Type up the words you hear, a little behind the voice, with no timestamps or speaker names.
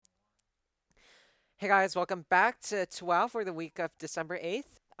Hey guys, welcome back to 12 for the week of December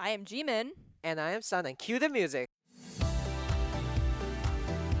 8th. I am Jimin. And I am Sun, and cue the music.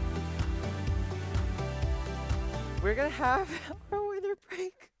 We're gonna have our winter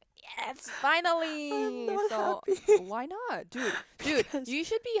break. Yes, I'm finally. not So happy. why not, dude? Because- You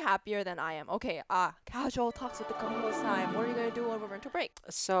should be happier than I am. Okay, casual talks with the co-host time. What are you gonna do over winter break?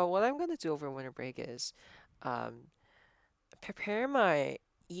 So what I'm gonna do over winter break is um, prepare my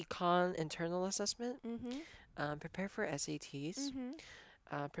econ internal assessment, Mhm. prepare for SATs,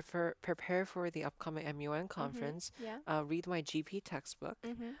 Mhm. prepare for the upcoming MUN Mhm. conference, Yeah. read my GP textbook.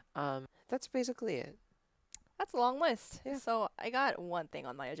 Mhm. That's basically it. That's a long list. Yeah. So I got one thing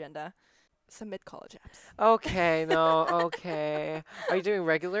on my agenda: submit college apps. Okay, no, okay. Are you doing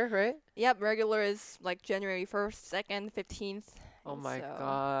regular, right? Yep, regular is like January 1st, 2nd, 15th. Oh my So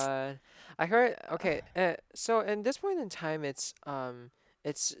God. I heard, yeah. okay, so in this point in time it's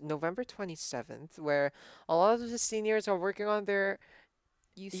November 27th where a lot of the seniors are working on their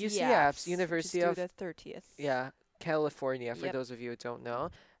UCAPs, UCFs, which is University due of the 30th. yeah, California for Yep, those of you who don't know.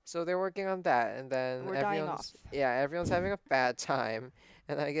 So they're working on that and then we're dying off. everyone's having a bad time.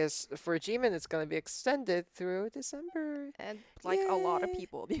 And I guess for Gmin it's gonna be extended through December. And like a lot of Yay.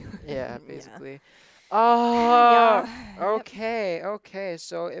 people. Yeah, Yeah. basically. Oh, Yeah. Yep. okay.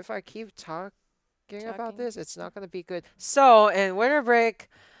 So if I keep talking about Talking. this, it's not gonna be good. So in winter break,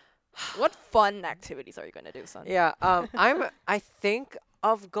 What fun activities are you gonna do, son? yeah, I think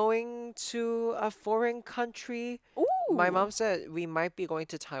of going to a foreign country. My Ooh. mom said we might be going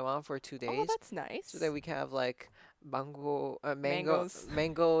to Taiwan for two Oh, days, that's so that nice. we can have like Mangoes.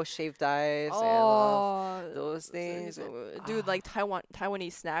 mango shaved ice and all of Oh, those things. And, dude, like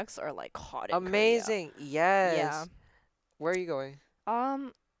Taiwanese snacks are like hot in Korea. amazing. Yeah. Yes. Where are you going?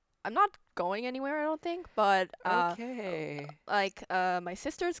 Um, I'm not going anywhere, I don't think, but Okay. my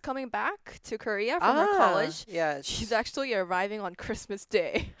sister's coming back to Korea from her college. She's Yes. actually arriving on Christmas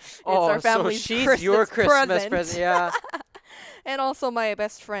Day. It's Oh, our so family's she's your Christmas present. Yeah. And also my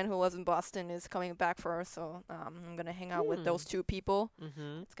best friend who lives in Boston is coming back for her, so I'm gonna hang out with Hmm. those two people.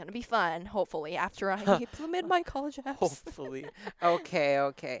 Mm-hmm. It's gonna be fun, hopefully, after I implement my college apps. Hopefully.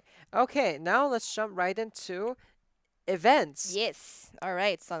 Okay, now let's jump right into events. Yes. All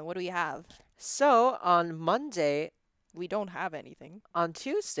right, son. What do we have? So on Monday, We don't have anything. on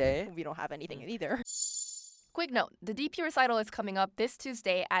Tuesday, We don't have anything Mm. either. Quick note, the DP recital is coming up this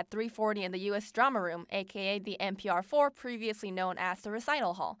Tuesday at 3:40 in the US Drama Room, aka the NPR4, previously known as the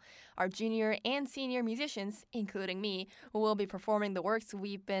Recital Hall. Our junior and senior musicians, including me, will be performing the works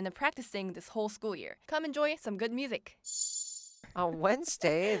we've been practicing this whole school year. Come enjoy some good music. on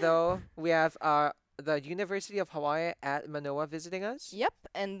Wednesday though, we have the University of Hawaii at Manoa visiting us. Yep,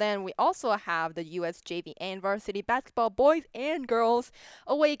 and then we also have the US JV and varsity basketball boys and girls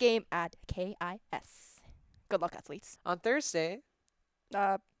away game at KIS. Good luck, athletes. On Thursday,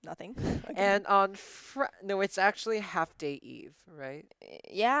 Nothing. and on no, it's actually half day eve, right?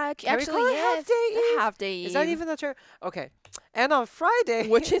 Yeah, Can we call actually, it half yes, day the eve? half day Is that eve, even the term? Okay. And on Friday,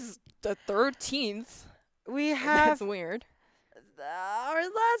 which is the 13th. we That's have weird. our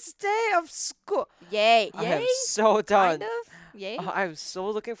last day of school. Yay, I am yay, so done. kind of, yay. I'm so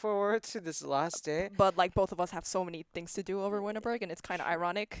looking forward to this last day. But like both of us have so many things to do over winter break, and it's kind of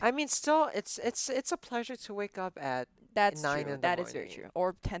ironic. I mean, still, it's a pleasure to wake up at That's 9 true. in the That is very morning. true.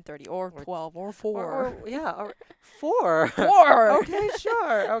 Or 10:30, or Or- 12, or 4. or 4. 4. Okay,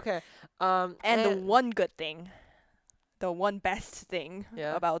 sure. Okay. And the one good thing, the one best thing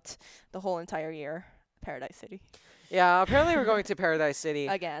Yeah. about the whole entire year, Paradise City. Yeah, apparently we're going to Paradise City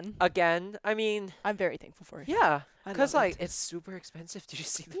Again, again. I mean, I'm very thankful for it. yeah, I because love like it. it's super expensive. Did you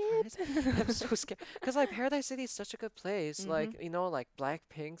see the Yep. price? I'm so scared. Because like Paradise City is such a good place. Like Mhm. like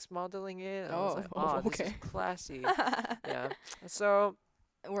Blackpink's modeling it. And I was Oh, like, oh, this is okay. classy. Yeah. So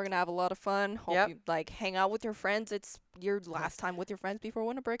We're gonna have a lot of fun. Hope Yep. you like hang out with your friends. It's your last time with your friends before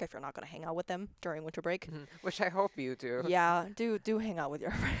winter break. If you're not gonna hang out with them during winter break, which I hope you do. yeah, do hang out with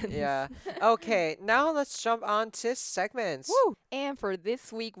your friends. Yeah. Okay, now let's jump on to segments. Woo! And for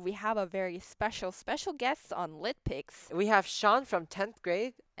this week, we have a very special guest on Lit Picks, We have Sean from 10th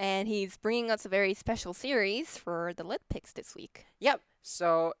grade. and he's bringing us a very special series for the Lit Picks this week. Yep.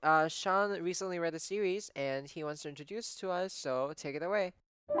 So, Sean recently read the series and he wants to introduce to us, so take it away.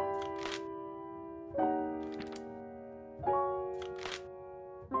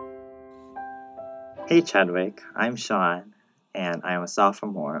 Hey Chadwick, I'm Sean, and I am a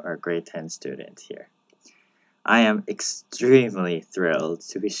sophomore or grade 10 student here. I am extremely thrilled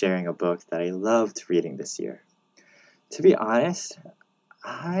to be sharing a book that I loved reading this year. To be honest,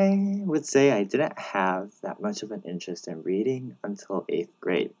 I would say I didn't have that much of an interest in reading until 8th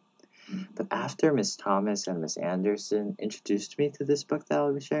grade. But after Miss Thomas and Miss Anderson introduced me to this book that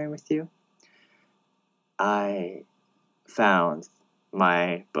I'll be sharing with you, I found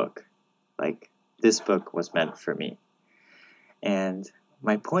my book. Like, this book was meant for me. And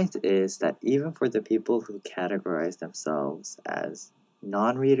my point is that even for the people who categorize themselves as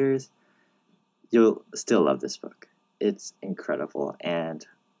non-readers, you'll still love this book. It's incredible, and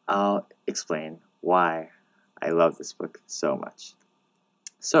I'll explain why I love this book so much.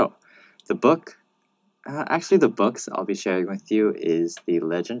 So, the books I'll be sharing with you is the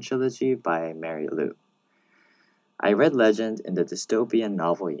Legend trilogy by Mary Lu. I read Legend in the dystopian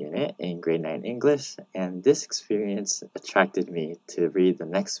novel unit in grade 9 English, and this experience attracted me to read the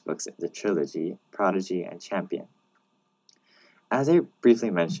next books in the trilogy, Prodigy and Champion. As I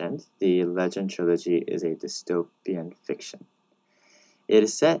briefly mentioned, the Legend trilogy is a dystopian fiction. It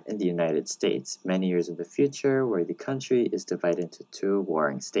is set in the United States, many years in the future, where the country is divided into two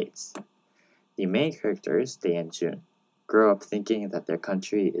warring states. The main characters, Day and June, grow up thinking that their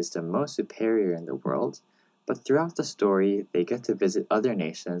country is the most superior in the world, but throughout the story, they get to visit other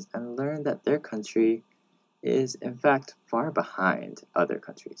nations and learn that their country is, in fact, far behind other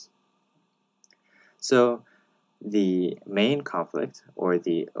countries. So, the main conflict, or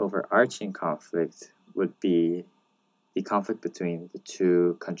the overarching conflict, would be the conflict between the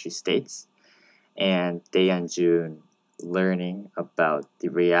two country states, and Day and June learning about the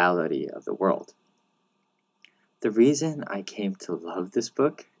reality of the world. The reason I came to love this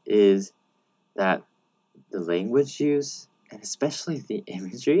book is that the language use, and especially the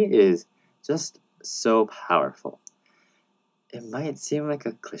imagery, is just so powerful. It might seem like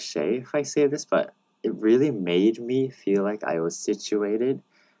a cliche if I say this, but it really made me feel like I was situated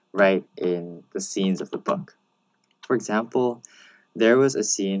right in the scenes of the book. For example, there was a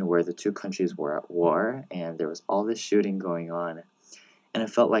scene where the two countries were at war and there was all this shooting going on, and it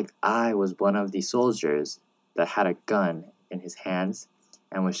felt like I was one of the soldiers that had a gun in his hands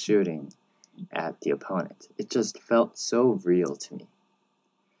and was shooting at the opponent. It just felt so real to me.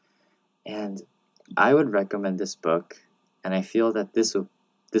 And I would recommend this book, and I feel that this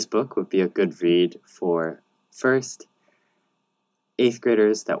book would be a good read for first 8th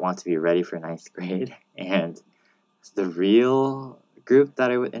graders that want to be ready for 9th grade, and the real group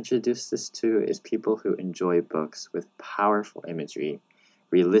that I would introduce this to is people who enjoy books with powerful imagery,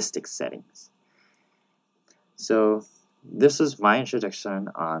 realistic settings. So this was my introduction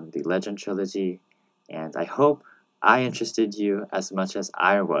on the Legend trilogy, and I hope I interested you as much as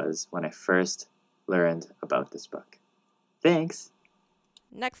I was when I first learned about this book. Thanks!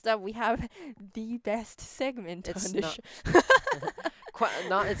 Next up, we have the best segment It's on the not- show.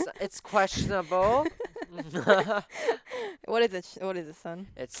 It's questionable. What is it? What is it, son?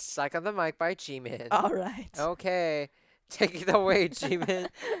 It's Psych on the Mic by Jimin. All right. Okay, take it away, Jimin.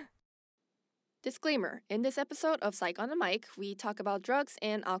 Disclaimer: in this episode of Psych on the Mic, we talk about drugs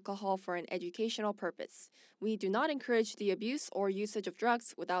and alcohol for an educational purpose. We do not encourage the abuse or usage of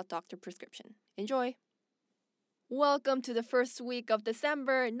drugs without doctor prescription. Enjoy! Welcome to the first week of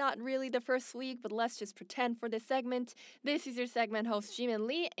December. Not really the first week, but let's just pretend for this segment. This is your segment host, Jimin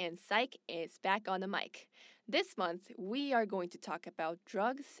Lee, and Psych is back on the mic. This month, we are going to talk about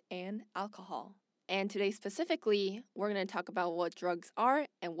drugs and alcohol. And today specifically, we're going to talk about what drugs are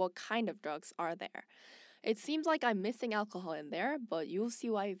and what kind of drugs are there. It seems like I'm missing alcohol in there, but you'll see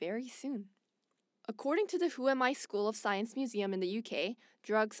why very soon. According to the Who Am I School of Science Museum in the UK,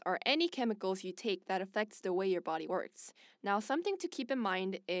 drugs are any chemicals you take that affects the way your body works. Now, something to keep in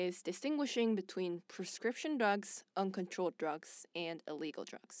mind is distinguishing between prescription drugs, uncontrolled drugs, and illegal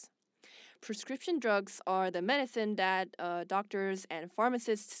drugs. Prescription drugs are the medicine that doctors and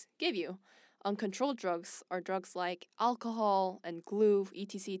pharmacists give you. Uncontrolled drugs are drugs like alcohol and glue,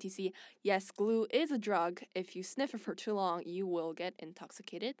 etc., etc. Yes, glue is a drug. If you sniff it for too long, you will get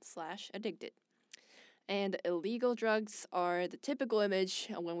intoxicated/addicted. And illegal drugs are the typical image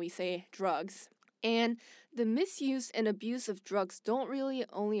when we say drugs. And the misuse and abuse of drugs don't really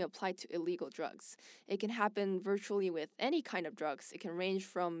only apply to illegal drugs. It can happen virtually with any kind of drugs. It can range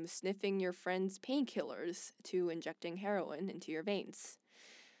from sniffing your friend's painkillers to injecting heroin into your veins.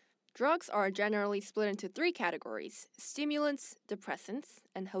 Drugs are generally split into 3 categories: stimulants, depressants,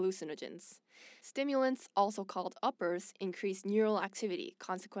 and hallucinogens. Stimulants, also called uppers, increase neural activity,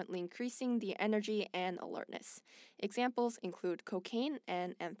 consequently increasing the energy and alertness. Examples include cocaine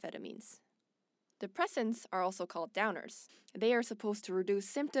and amphetamines. Depressants are also called downers. They are supposed to reduce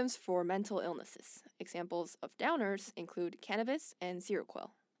symptoms for mental illnesses. Examples of downers include cannabis and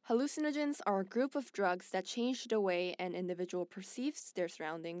Seroquel. Hallucinogens are a group of drugs that change the way an individual perceives their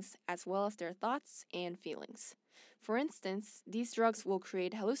surroundings as well as their thoughts and feelings. For instance, these drugs will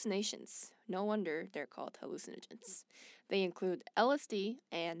create hallucinations. No wonder they're called hallucinogens. They include LSD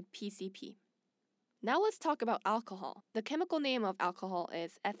and PCP. Now let's talk about alcohol. The chemical name of alcohol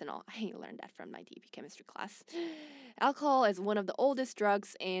is ethanol. I learned that from my DP chemistry class. Alcohol is one of the oldest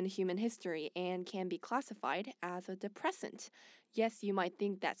drugs in human history and can be classified as a depressant. Yes, you might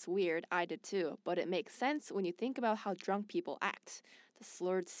think that's weird, I did too, but it makes sense when you think about how drunk people act. The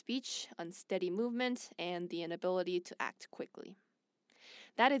slurred speech, unsteady movement, and the inability to act quickly.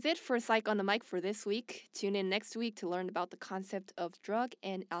 That is it for Psych on the Mic for this week. Tune in next week to learn about the concept of drug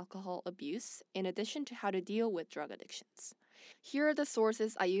and alcohol abuse, in addition to how to deal with drug addictions. Here are the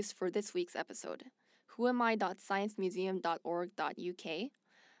sources I used for this week's episode: whoami.sciencemuseum.org.uk,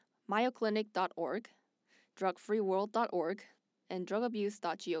 mayoclinic.org, drugfreeworld.org, and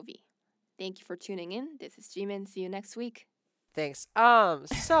drugabuse.gov. Thank you for tuning in. This is Jimin. See you next week. Thanks.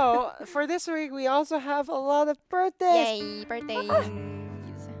 So for this week, we also have a lot of birthdays. Yay, birthdays!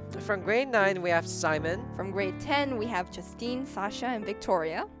 From grade 9, we have Simon. From grade 10, we have Justine, Sasha, and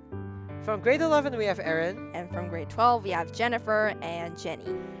Victoria. From grade 11, we have Erin. And from grade 12, we have Jennifer and Jenny.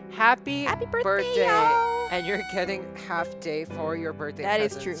 Happy birthday! Y'all! And you're getting half day for your birthday That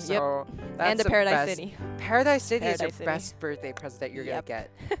is present. true, So that's And the Paradise best. City. Paradise City is Paradise your City. best birthday present that you're Yep. going to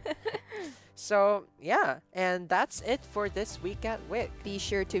get. So, yeah. And that's it for this week at WIC. Be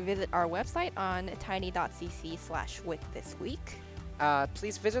sure to visit our website on tiny.cc/WIC this week.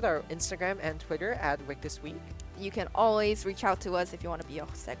 Please visit our Instagram and Twitter at WIC This Week. You can always reach out to us if you want to be a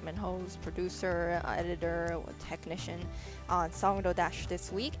segment host, producer, editor, or technician on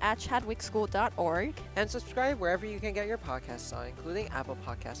Songdo-This Week at chadwickschool.org. And subscribe wherever you can get your podcasts on, including Apple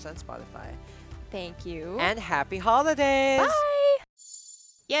Podcasts and Spotify. Thank you. And happy holidays! Bye!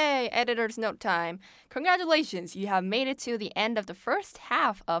 Yay, editor's note time. Congratulations, you have made it to the end of the first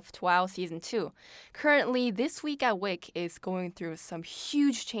half of TWOW Season 2. Currently, This Week at WIC is going through some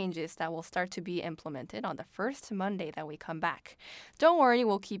huge changes that will start to be implemented on the first Monday that we come back. Don't worry,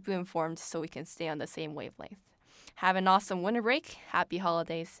 we'll keep you informed so we can stay on the same wavelength. Have an awesome winter break. Happy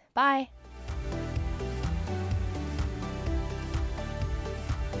holidays. Bye!